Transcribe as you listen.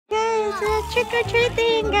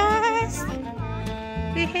trick-or-treating, guys.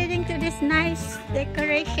 We're heading to this nice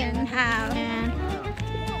decoration house. And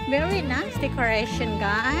very nice decoration,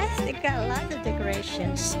 guys. They got a lot of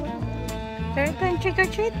decorations. We're going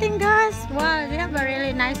trick-or-treating, guys. Wow, they have a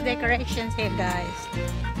really nice decorations here, guys.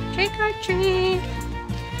 Trick-or-treat.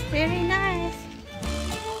 Very nice.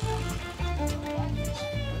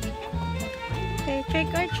 Hey,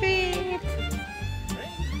 trick-or-treat.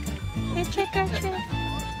 Hey, trick-or-treat.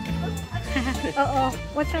 Uh-oh,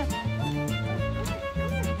 what's up?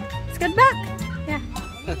 Let's get back. Yeah.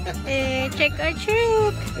 Hey,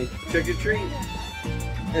 trick-or-treat. Hey, trick-or-treat.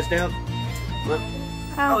 It's down. Look.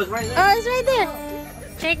 Oh, it's right there. Oh, it's right there.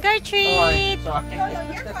 Trick-or-treat. Sorry.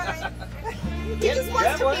 He just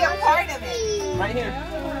wants to be a part of it. Right here.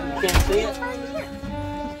 You can't see it?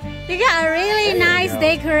 You got really nice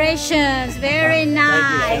decorations. Very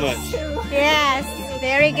nice. Thank you so much. Yes,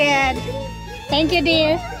 very good. Thank you,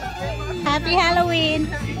 dear. Happy Halloween.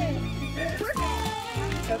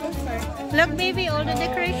 Look, baby, all the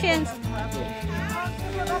decorations.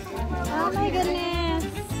 Oh my goodness.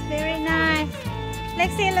 Very nice.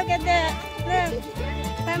 Lexi, look at the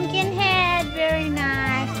pumpkin head. Very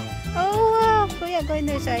nice. Oh, wow. Kuya, go in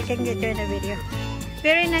there so I can get you in the video.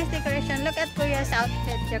 Very nice decoration. Look at Kuya's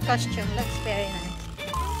outfit. Your costume looks very nice.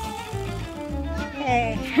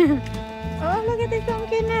 Hey. Oh, look at the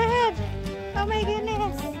pumpkin head. Oh my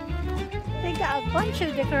goodness. They got a bunch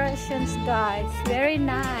of decorations, guys. Very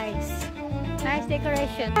nice. Nice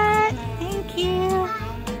decoration. Thank you.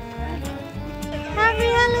 Happy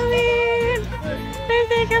Halloween. Let's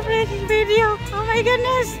take a video. Oh my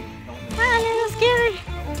goodness. Ah, a little scary.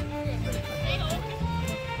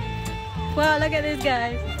 Wow, look at this,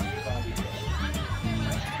 guys.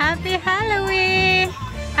 Happy Halloween.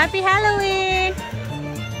 Happy Halloween.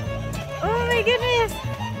 Oh my goodness.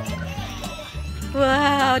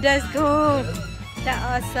 Wow, that's cool.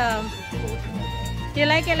 That's awesome. You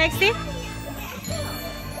like it, Lexi?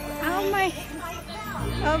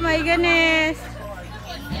 Oh my goodness.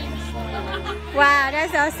 Wow,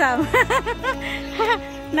 that's awesome.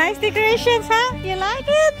 Nice decorations, huh? You like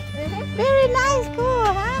it? Very nice, cool,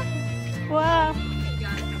 huh? Wow.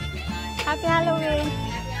 Happy Halloween.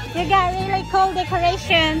 You got really cool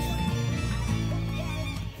decorations.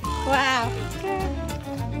 Wow.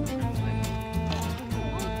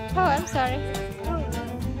 Oh, I'm sorry.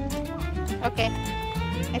 Okay.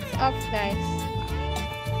 It's off, guys.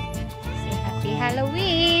 Say happy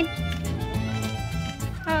Halloween.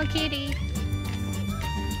 Oh, kitty.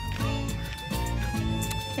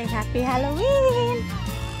 Say happy Halloween.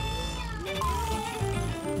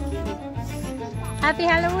 Happy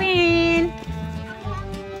Halloween.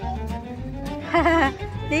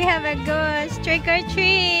 They have a ghost. Trick or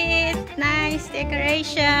treat. Nice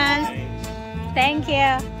decorations. Thank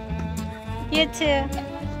you. You too.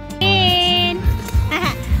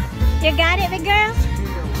 You got it, big girl?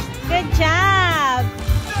 Good job.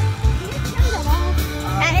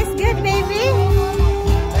 That is good, baby.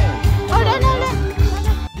 Oh, no, no, no.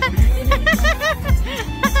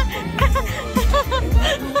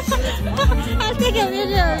 I'll take a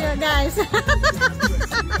video of you guys.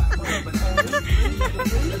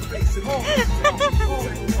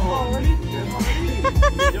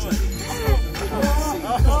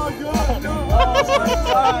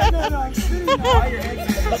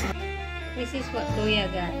 This is what Kuya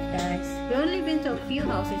got, guys. We only been to a few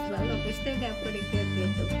houses, but look, we still got pretty good bit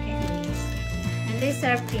of candies. And these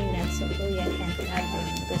are peanuts, so Kuya can't have them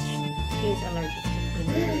because she's allergic to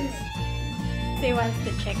peanuts. She wants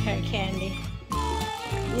to check her candy.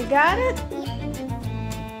 You got it?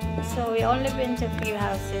 So we only been to a few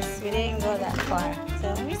houses. We didn't go that far.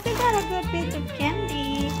 So we still got a good bit of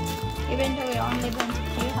candy, even though we only been to a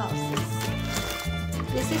few houses.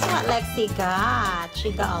 This is what Lexi got.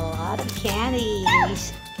 She got a lot of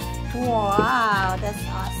candies. Wow, that's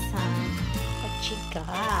awesome. What she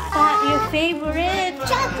got? Your favorite?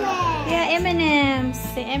 Chocolate. Yeah, M&M's.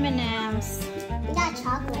 The M&M's. We got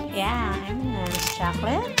chocolate. Yeah, M&M's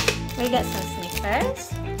chocolate. We got some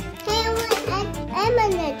Snickers. Hey,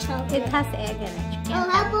 M&M chocolate. It has egg in it. You Oh, can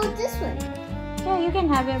how have about this one? it. Yeah, you can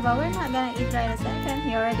have it, but we're not gonna eat right a second.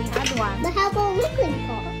 You already had one. But how about liquid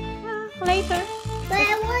pop? Later. But I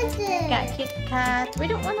want it. Got Kit Kat. We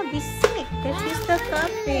don't want to be sick because she's still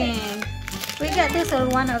coughing. We got this on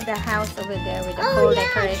one of the house over there with the Oh, whole yeah.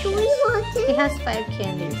 decorations. We want It it. has 5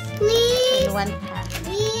 candies Please. in one pack.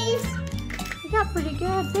 Please. You got pretty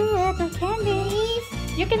good bit of candies.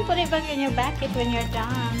 You can put it back in your bucket when you're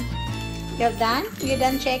done. You're done? You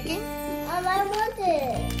done checking? I want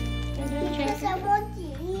it. You're done Because checking? I want to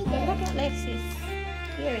eat Look it. at Lexi's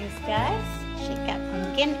earrings, guys. She got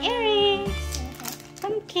pumpkin earrings.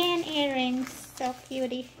 Pumpkin earrings. So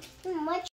cutie. Much